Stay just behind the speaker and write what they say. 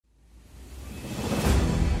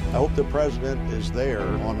hope the president is there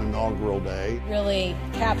on inaugural day. Really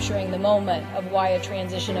capturing the moment of why a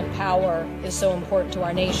transition of power is so important to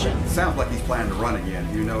our nation. It sounds like he's planning to run again.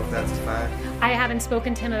 Do you know if that's a fact? I haven't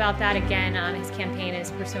spoken to him about that again. His campaign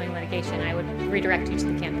is pursuing litigation. I would redirect you to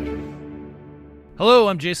the campaign. Hello,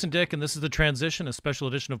 I'm Jason Dick, and this is The Transition, a special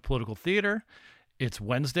edition of Political Theater. It's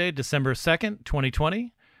Wednesday, December 2nd,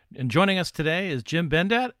 2020. And joining us today is Jim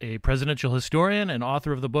Bendat, a presidential historian and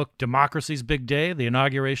author of the book Democracy's Big Day, the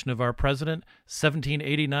Inauguration of Our President,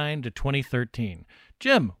 1789 to 2013.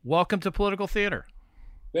 Jim, welcome to Political Theater.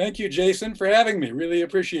 Thank you, Jason, for having me. Really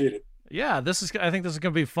appreciate it. Yeah, I think this is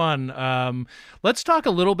going to be fun. Let's talk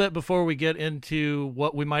a little bit before we get into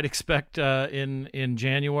what we might expect in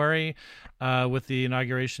January with the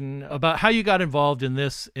inauguration about how you got involved in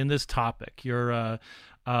this topic. You're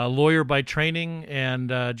a lawyer by training, and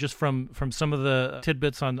just from some of the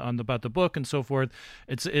tidbits on about the book and so forth,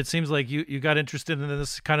 it seems like you got interested in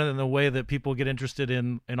this kind of in the way that people get interested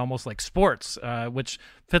in almost like sports, which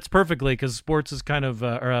fits perfectly because sports is kind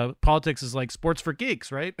of politics is like sports for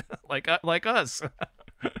geeks, right? like us.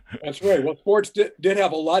 That's right. Well, sports did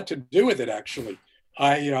have a lot to do with it, actually.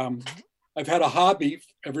 I've had a hobby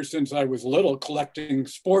ever since I was little, collecting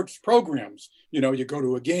sports programs. You know, you go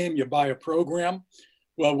to a game, you buy a program.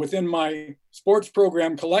 Well, within my sports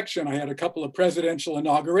program collection, I had a couple of presidential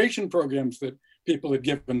inauguration programs that people had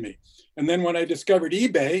given me. And then when I discovered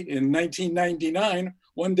eBay in 1999,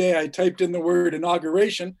 one day I typed in the word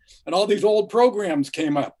inauguration and all these old programs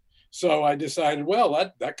came up. So I decided,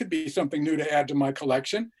 well, that could be something new to add to my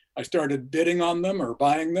collection. I started bidding on them or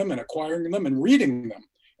buying them and acquiring them and reading them.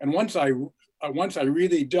 And once I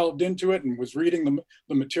really delved into it and was reading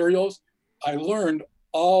the materials, I learned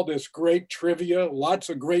all this great trivia, lots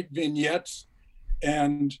of great vignettes.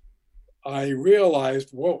 And I realized,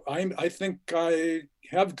 whoa, I think I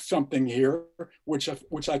have something here, which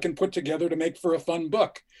I can put together to make for a fun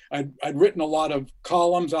book. I'd written a lot of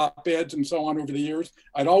columns, op-eds, and so on over the years.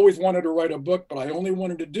 I'd always wanted to write a book, but I only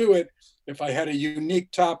wanted to do it if I had a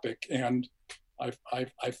unique topic. And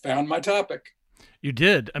I found my topic. You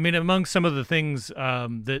did. I mean, among some of the things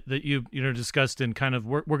that you discussed, and kind of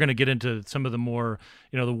we're going to get into some of the more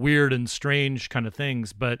the weird and strange kind of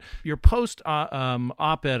things. But your post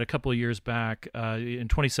op-ed a couple of years back in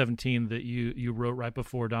 2017 that you wrote right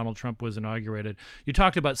before Donald Trump was inaugurated, you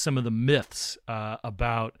talked about some of the myths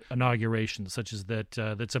about inaugurations, such as that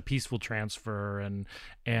that's a peaceful transfer and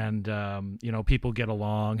people get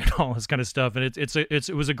along and all this kind of stuff. And it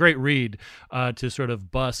was a great read to sort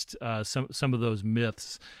of bust some of those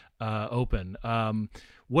myths open.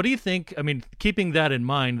 What do you think? I mean, keeping that in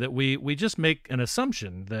mind, that we just make an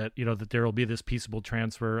assumption that that there will be this peaceable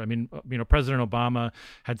transfer. I mean, President Obama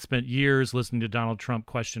had spent years listening to Donald Trump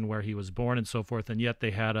question where he was born and so forth, and yet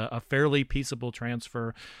they had a fairly peaceable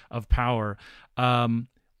transfer of power.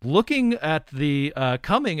 Looking at the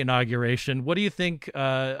coming inauguration, what do you think?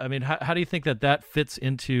 How do you think that fits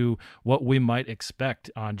into what we might expect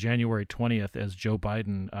on January 20th as Joe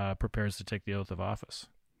Biden prepares to take the oath of office?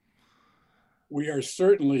 We are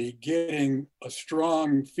certainly getting a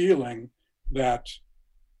strong feeling that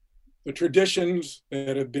the traditions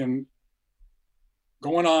that have been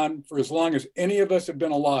going on for as long as any of us have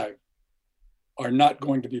been alive are not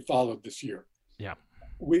going to be followed this year. Yeah.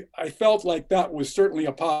 I felt like that was certainly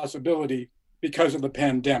a possibility because of the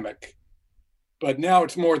pandemic, but now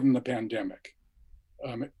it's more than the pandemic.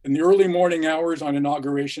 In the early morning hours on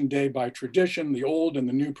Inauguration Day, by tradition, the old and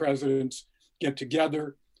the new presidents get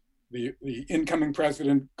together. The incoming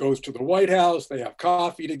president goes to the White House, they have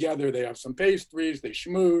coffee together, they have some pastries, they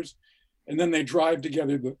schmooze, and then they drive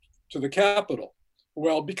together to the Capitol.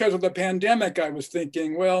 Well, because of the pandemic, I was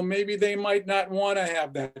thinking, well, maybe they might not want to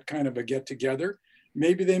have that kind of a get together.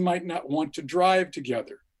 Maybe they might not want to drive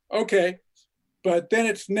together. Okay, but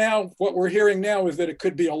then what we're hearing now is that it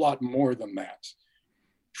could be a lot more than that.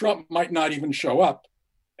 Trump might not even show up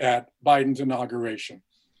at Biden's inauguration.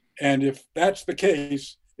 And if that's the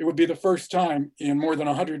case, it would be the first time in more than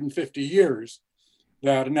 150 years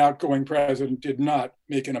that an outgoing president did not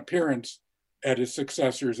make an appearance at his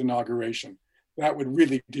successor's inauguration. That would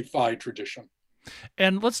really defy tradition.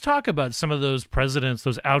 And let's talk about some of those presidents,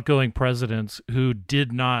 those outgoing presidents who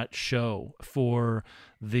did not show for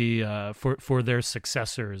the for their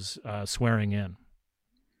successors swearing in.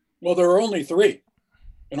 Well, there are only three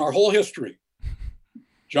in our whole history.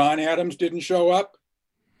 John Adams didn't show up.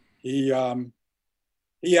 He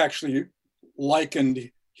actually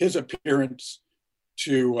likened his appearance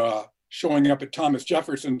to showing up at Thomas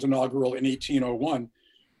Jefferson's inaugural in 1801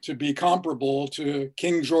 to be comparable to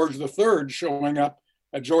King George III showing up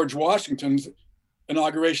at George Washington's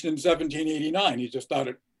inauguration in 1789. He just thought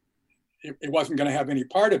it it wasn't going to have any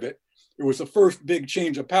part of it. It was the first big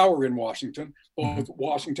change of power in Washington. Both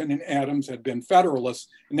Washington and Adams had been Federalists,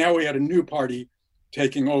 and now we had a new party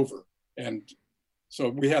taking over. And so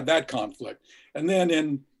we had that conflict. And then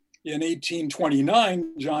in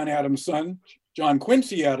 1829, John Adams' son, John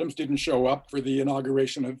Quincy Adams, didn't show up for the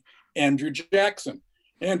inauguration of Andrew Jackson.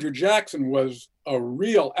 Andrew Jackson was a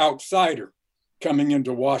real outsider coming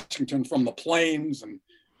into Washington from the plains,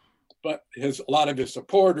 but a lot of his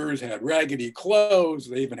supporters had raggedy clothes.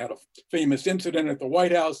 They even had a famous incident at the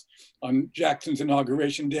White House on Jackson's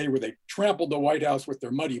inauguration day where they trampled the White House with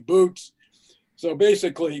their muddy boots. So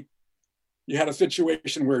basically, you had a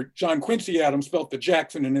situation where John Quincy Adams felt that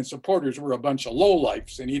Jackson and his supporters were a bunch of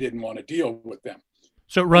lowlifes, and he didn't want to deal with them.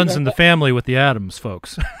 So it runs in the family with the Adams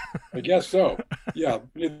folks. I guess so. Yeah,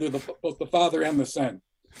 both the father and the son.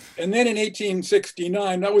 And then in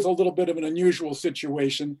 1869, that was a little bit of an unusual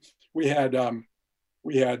situation. We had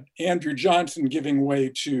Andrew Johnson giving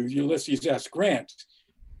way to Ulysses S. Grant,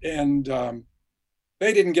 and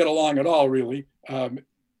they didn't get along at all, really.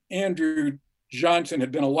 Andrew Johnson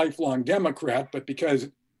had been a lifelong Democrat, but because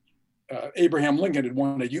Abraham Lincoln had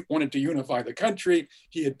wanted to unify the country,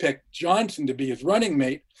 he had picked Johnson to be his running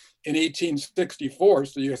mate in 1864.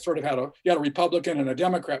 So you sort of had a Republican and a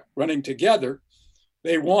Democrat running together.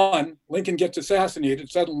 They won. Lincoln gets assassinated.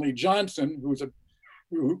 Suddenly Johnson, who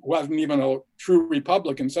wasn't even a true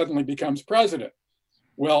Republican, suddenly becomes president.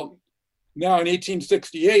 Well, now in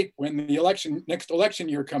 1868, when the next election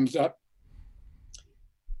year comes up,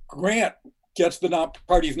 Grant gets the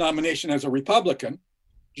party's nomination as a Republican.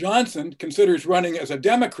 Johnson considers running as a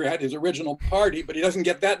Democrat, his original party, but he doesn't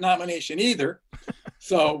get that nomination either.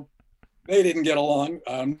 So they didn't get along.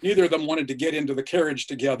 Neither of them wanted to get into the carriage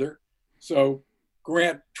together. So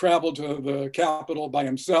Grant traveled to the Capitol by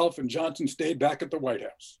himself, and Johnson stayed back at the White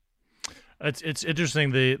House. It's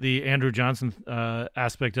interesting, the Andrew Johnson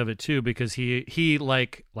aspect of it too, because he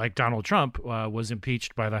like Donald Trump was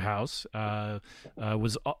impeached by the House,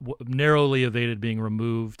 was narrowly evaded being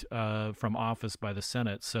removed from office by the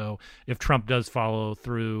Senate. So if Trump does follow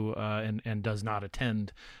through and does not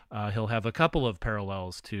attend, he'll have a couple of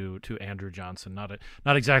parallels to Andrew Johnson.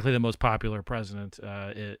 Not exactly the most popular president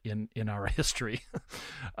in our history.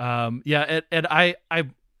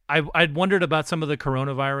 I'd wondered about some of the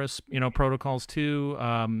coronavirus, protocols too.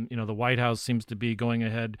 The White House seems to be going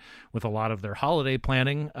ahead with a lot of their holiday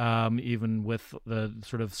planning, even with the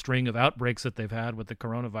sort of string of outbreaks that they've had with the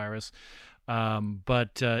coronavirus.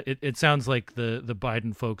 But it sounds like the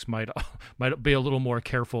Biden folks might be a little more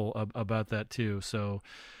careful about that too. So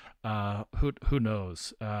who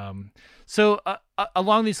knows? So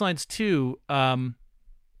along these lines too,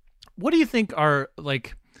 what do you think are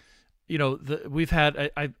like? We've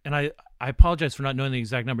had, I apologize for not knowing the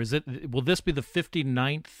exact number. Will this be the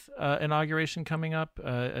 59th inauguration coming up?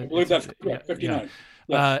 I believe that's correct, 59.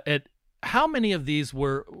 Yeah. Yes. How many of these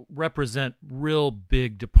represent real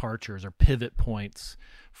big departures or pivot points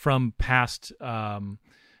from past, past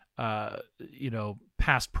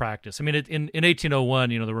practice? I mean, in 1801,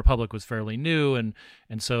 the Republic was fairly new, and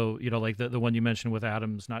so like the one you mentioned with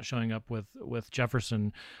Adams not showing up with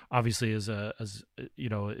Jefferson, obviously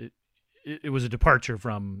it was a departure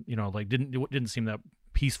from, didn't seem that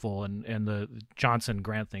peaceful, and the Johnson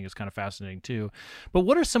Grant thing is kind of fascinating too. But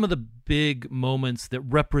what are some of the big moments that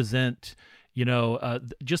represent,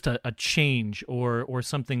 just a change or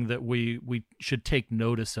something that we should take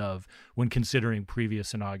notice of when considering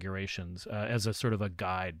previous inaugurations as a sort of a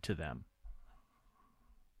guide to them?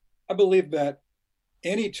 I believe that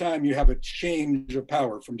anytime you have a change of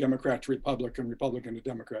power from Democrat to Republican, Republican to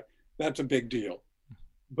Democrat, that's a big deal.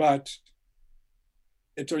 But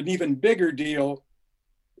it's an even bigger deal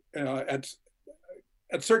at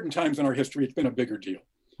certain times in our history. It's been a bigger deal,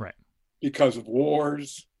 right? Because of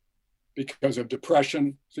wars, because of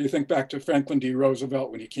depression. So you think back to Franklin D.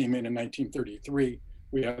 Roosevelt when he came in 1933.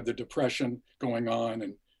 We had the Depression going on,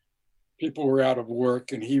 and people were out of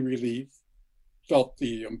work, and he really felt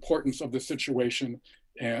the importance of the situation,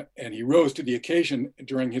 and he rose to the occasion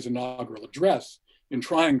during his inaugural address in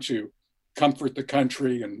trying to comfort the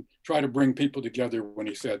country and try to bring people together when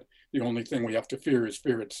he said, the only thing we have to fear is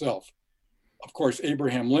fear itself. Of course,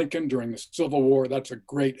 Abraham Lincoln during the Civil War, that's a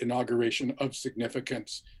great inauguration of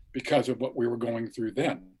significance because of what we were going through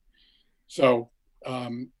then. So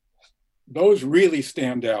those really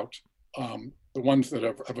stand out, the ones that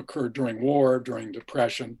have occurred during war, during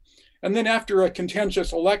depression. And then after a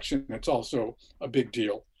contentious election, it's also a big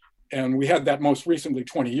deal. And we had that most recently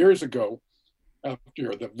 20 years ago,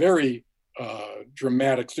 after the very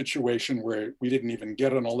dramatic situation where we didn't even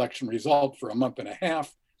get an election result for a month and a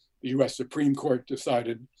half. The US Supreme Court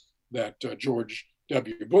decided that George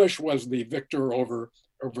W. Bush was the victor over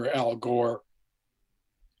Al Gore.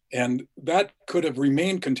 And that could have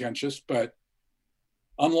remained contentious, but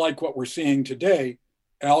unlike what we're seeing today,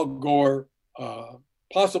 Al Gore,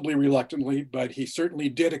 possibly reluctantly, but he certainly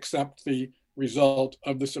did accept the result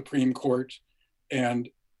of the Supreme Court. And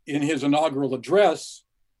in his inaugural address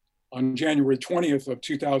on January 20th of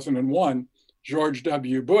 2001, George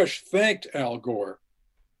W. Bush thanked Al Gore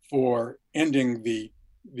for ending the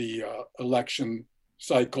election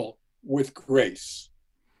cycle with grace.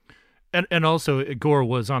 And also Gore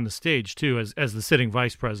was on the stage too as the sitting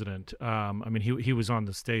vice president. I mean, he was on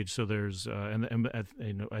the stage. So there's and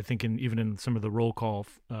you know, I think even in some of the roll call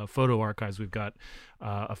photo archives, we've got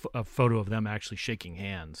a photo of them actually shaking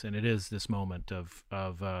hands, and it is this moment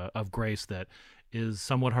of grace that is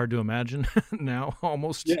somewhat hard to imagine now,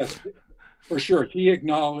 almost. Yes, for sure.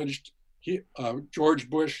 George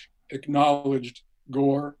Bush acknowledged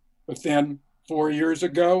Gore, but then 4 years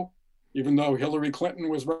ago, even though Hillary Clinton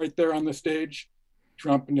was right there on the stage,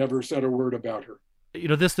 Trump never said a word about her. You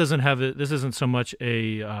know, this isn't so much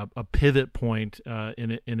a pivot point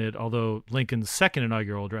in it. Although Lincoln's second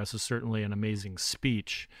inaugural address is certainly an amazing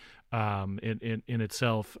speech in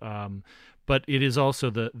itself, but it is also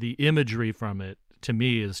the imagery from it, to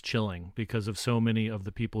me, is chilling because of so many of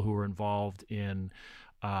the people who were involved in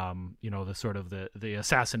the sort of the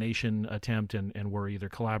assassination attempt and were either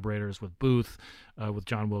collaborators with Booth, with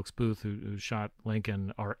John Wilkes Booth, who shot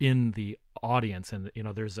Lincoln, are in the audience. And, you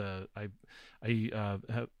know, there's I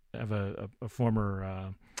have a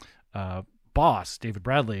former boss, David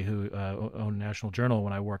Bradley, who owned National Journal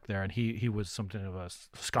when I worked there. And he was something of a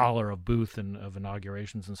scholar of Booth and of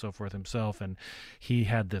inaugurations and so forth himself. And he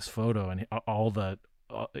had this photo and all the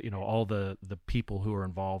people who are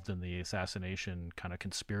involved in the assassination kind of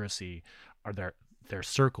conspiracy are there. They're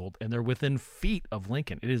circled and they're within feet of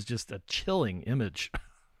Lincoln. It is just a chilling image.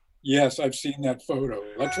 Yes, I've seen that photo.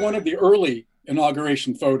 That's one of the early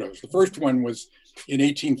inauguration photos. The first one was in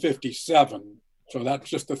 1857. So that's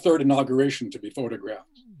just the third inauguration to be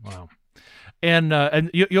photographed. Wow.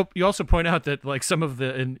 And you also point out that, like, some of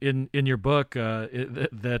the in your book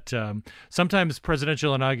that sometimes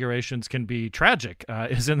presidential inaugurations can be tragic,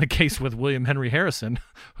 as in the case with William Henry Harrison,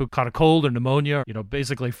 who caught a cold or pneumonia,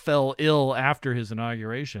 basically fell ill after his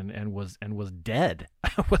inauguration and was dead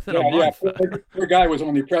within a month. Yeah, poor guy was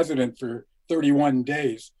only president for 31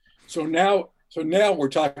 days. So now we're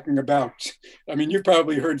talking about. I mean, you've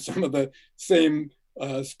probably heard some of the same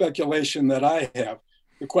speculation that I have.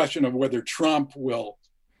 The question of whether Trump will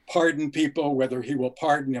pardon people, whether he will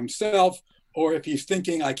pardon himself, or if he's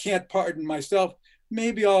thinking, I can't pardon myself,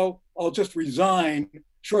 maybe I'll just resign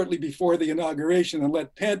shortly before the inauguration and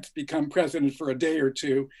let Pence become president for a day or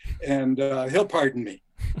two, and he'll pardon me.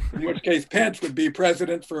 In which case, Pence would be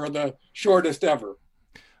president for the shortest ever.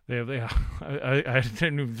 I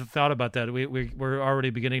didn't even thought about that. We're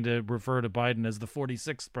already beginning to refer to Biden as the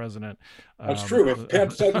 46th president. That's true. If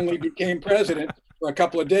Pence suddenly became president for a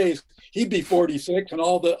couple of days, he'd be 46, and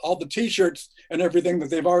all the T-shirts and everything that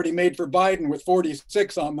they've already made for Biden with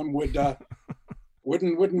 46 on them wouldn't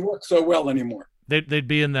work so well anymore. They'd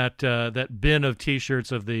be in that bin of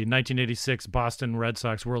T-shirts of the 1986 Boston Red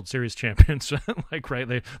Sox World Series champions. Like, right,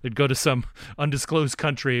 they'd go to some undisclosed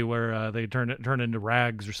country where they turn into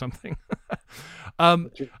rags or something.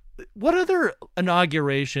 What other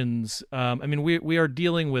inaugurations? I mean, we are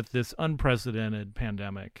dealing with this unprecedented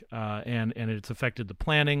pandemic, and it's affected the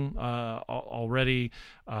planning already.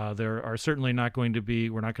 There are certainly not going to be.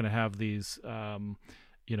 We're not going to have these.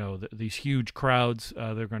 These huge crowds.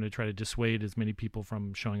 They're going to try to dissuade as many people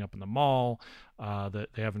from showing up in the mall.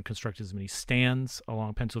 That they haven't constructed as many stands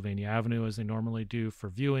along Pennsylvania Avenue as they normally do for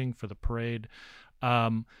viewing for the parade.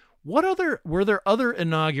 Were there other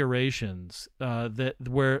inaugurations that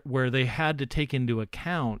where they had to take into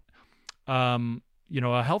account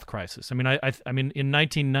a health crisis? I mean, I mean, in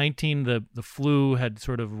 1919, the flu had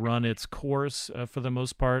sort of run its course for the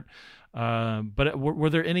most part. But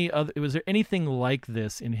was there anything like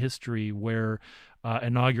this in history where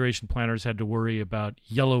inauguration planners had to worry about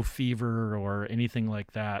yellow fever or anything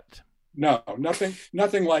like that? No,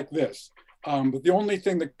 nothing like this. But the only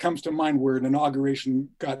thing that comes to mind where an inauguration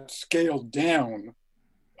got scaled down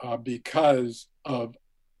because of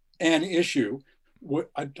an issue,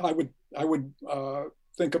 I would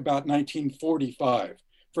think about 1945,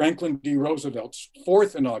 Franklin D. Roosevelt's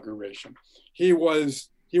fourth inauguration. He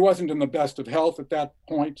wasn't in the best of health at that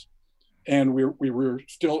point, and we were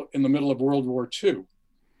still in the middle of World War II.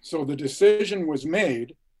 So the decision was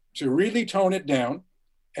made to really tone it down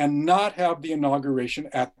and not have the inauguration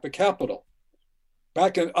at the Capitol.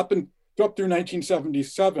 Up up through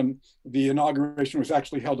 1977, the inauguration was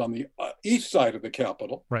actually held on the east side of the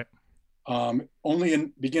Capitol. Right.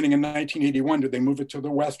 Only beginning in 1981 did they move it to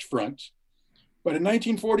the west front. But in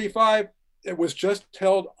 1945, it was just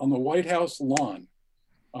held on the White House lawn,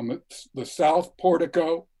 on the south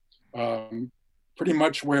portico, pretty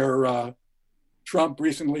much where Trump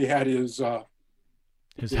recently had his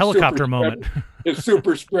helicopter moment. His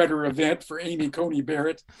super spreader event for Amy Coney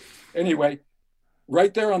Barrett. Anyway,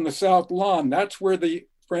 right there on the south lawn, that's where the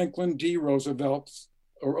Franklin D. Roosevelt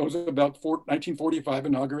 1945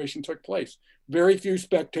 inauguration took place. Very few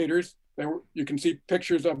spectators. You can see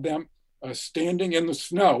pictures of them standing in the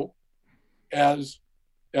snow as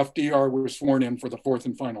FDR was sworn in for the fourth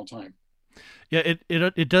and final time. Yeah,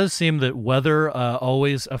 it does seem that weather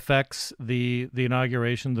always affects the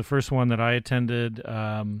inauguration. The first one that I attended,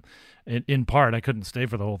 in part, I couldn't stay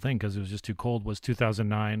for the whole thing because it was just too cold, was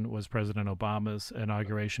 2009, was President Obama's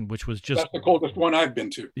inauguration, which was just... That's the coldest one I've been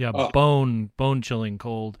to. Yeah, bone-chilling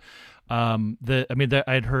cold.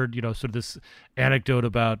 I'd heard, sort of this anecdote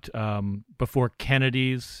about before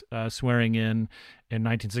Kennedy's swearing in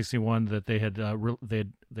 1961 that they had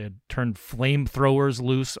turned flamethrowers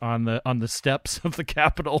loose on the steps of the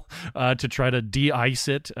Capitol to try to de-ice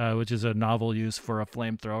it, which is a novel use for a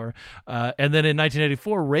flamethrower. And then in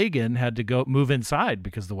 1984, Reagan had to move inside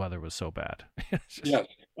because the weather was so bad. Yes,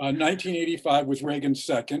 1985 was Reagan's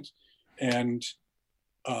second, and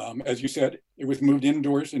as you said, it was moved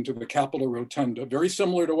indoors into the Capitol Rotunda, very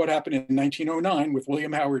similar to what happened in 1909 with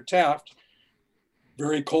William Howard Taft.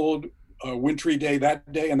 Very cold, wintry day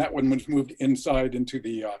that day, and that one was moved inside into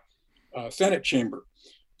the Senate chamber.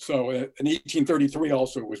 So in 1833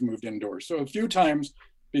 also was moved indoors. So a few times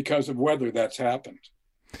because of weather that's happened.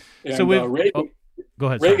 And so Reagan, go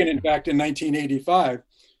ahead. Reagan, in fact, in 1985,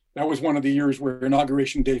 that was one of the years where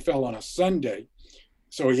Inauguration Day fell on a Sunday.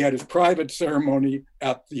 So he had his private ceremony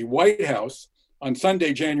at the White House on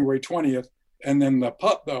Sunday, January 20th, and then the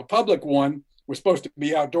public one was supposed to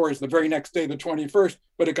be outdoors the very next day, the 21st,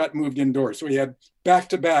 but it got moved indoors. So he had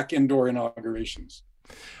back-to-back indoor inaugurations.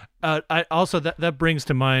 I also that brings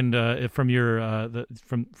to mind from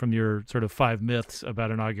your sort of 5 myths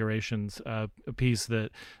about inaugurations, a piece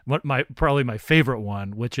that probably my favorite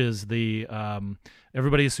one, which is the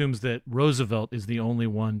everybody assumes that Roosevelt is the only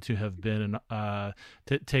one to have been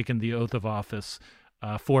taken the oath of office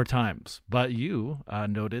 4 times, but you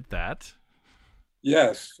noted that.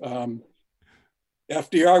 Yes,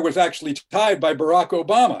 FDR was actually tied by Barack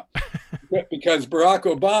Obama because Barack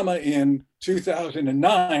Obama in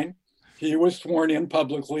 2009, he was sworn in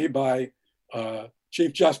publicly by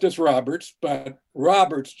Chief Justice Roberts, but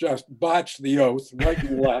Roberts just botched the oath right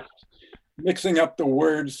and left, mixing up the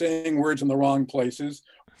words, saying words in the wrong places.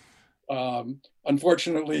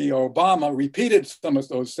 Unfortunately, Obama repeated some of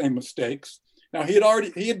those same mistakes. Now,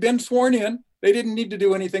 he had been sworn in. They didn't need to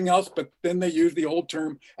do anything else, but then they used the old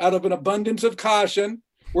term, out of an abundance of caution,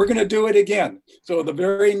 we're going to do it again. So the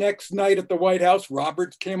very next night at the White House,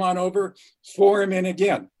 Roberts came on over, swore him in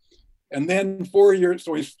again. And then 4 years,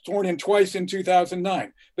 so he's sworn in twice in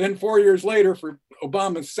 2009. Then 4 years later, for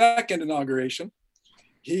Obama's second inauguration,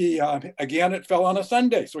 again, it fell on a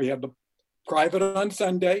Sunday. So he had the private on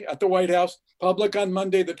Sunday at the White House, public on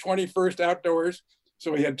Monday, the 21st, outdoors.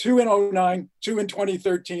 So he had 2 in 2009, 2 in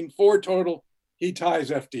 2013, 4 total. He ties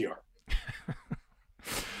FDR.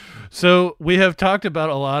 So we have talked about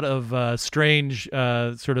a lot of strange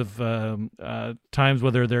sort of times,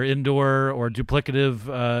 whether they're indoor or duplicative,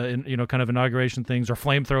 kind of inauguration things, or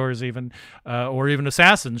flamethrowers even, or even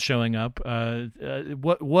assassins showing up.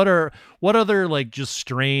 What other like just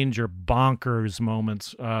strange or bonkers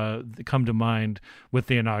moments come to mind with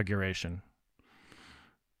the inauguration?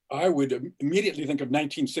 I would immediately think of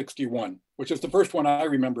 1961, which is the first one I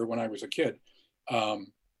remember when I was a kid.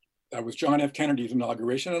 That was John F. Kennedy's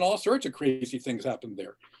inauguration, and all sorts of crazy things happened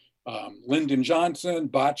there. Lyndon Johnson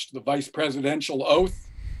botched the vice presidential oath.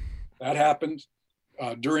 That happened.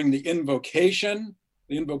 During the invocation,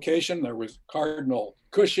 there was Cardinal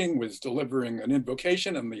Cushing was delivering an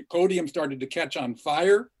invocation, and the podium started to catch on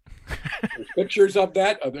fire. There's pictures of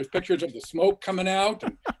that. There's pictures of the smoke coming out.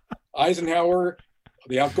 And Eisenhower,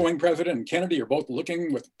 the outgoing president, and Kennedy are both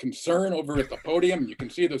looking with concern over at the podium. You can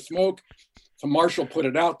see the smoke. So Marshall put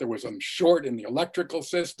it out. There was a short in the electrical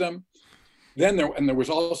system. Then there was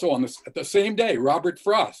also at the same day, Robert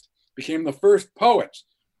Frost became the first poet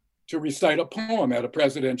to recite a poem at a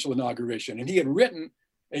presidential inauguration. And he had written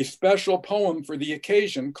a special poem for the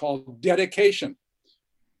occasion called Dedication.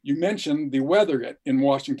 You mentioned the weather in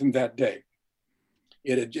Washington that day.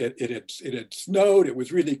 It had snowed. It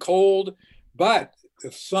was really cold, but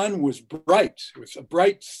the sun was bright. It was a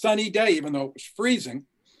bright, sunny day, even though it was freezing.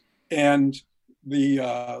 And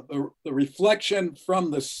the reflection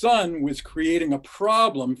from the sun was creating a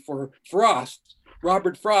problem for Frost.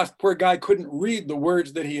 Robert Frost, poor guy, couldn't read the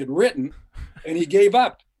words that he had written, and he gave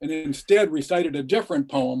up and instead recited a different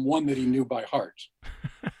poem, one that he knew by heart.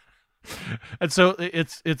 And so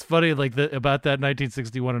it's funny, like about that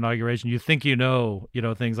 1961 inauguration. You think you know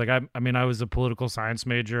things like I mean, I was a political science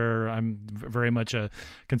major. I'm very much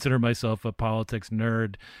consider myself a politics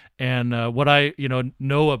nerd, and what I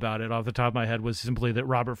know about it off the top of my head was simply that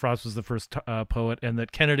Robert Frost was the first poet, and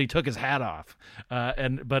that Kennedy took his hat off.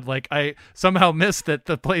 But like I somehow missed that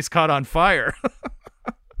the place caught on fire.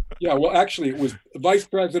 Yeah, well, actually, it was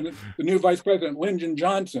the new Vice President Lyndon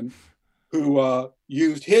Johnson, who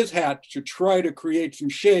used his hat to try to create some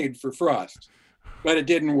shade for Frost, but it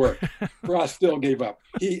didn't work. Frost still gave up.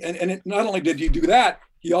 Not only did he do that,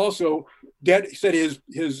 he also said his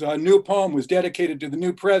new poem was dedicated to the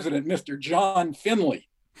new president, Mr. John Finley.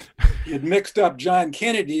 He had mixed up John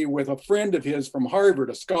Kennedy with a friend of his from Harvard,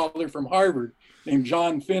 a scholar from Harvard named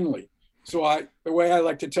John Finley. So the way I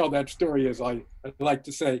like to tell that story is I like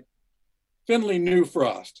to say, Finley knew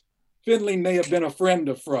Frost. Finley may have been a friend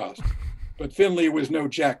of Frost, but Finley was no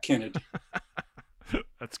Jack Kennedy.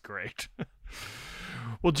 That's great.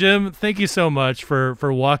 Well, Jim, thank you so much for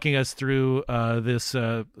walking us through this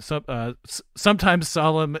sometimes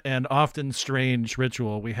solemn and often strange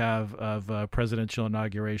ritual we have of presidential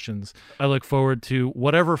inaugurations. I look forward to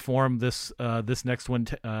whatever form this next one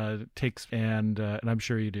takes, and I'm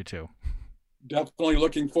sure you do too. Definitely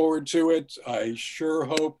looking forward to it. I sure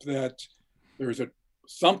hope that there's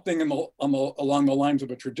something along the lines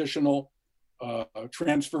of a traditional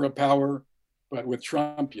transfer of power, but with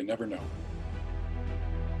Trump, you never know.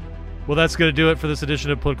 Well, that's going to do it for this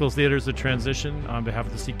edition of Political Theaters of Transition. On behalf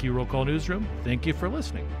of the CQ Roll Call Newsroom, thank you for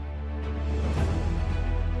listening.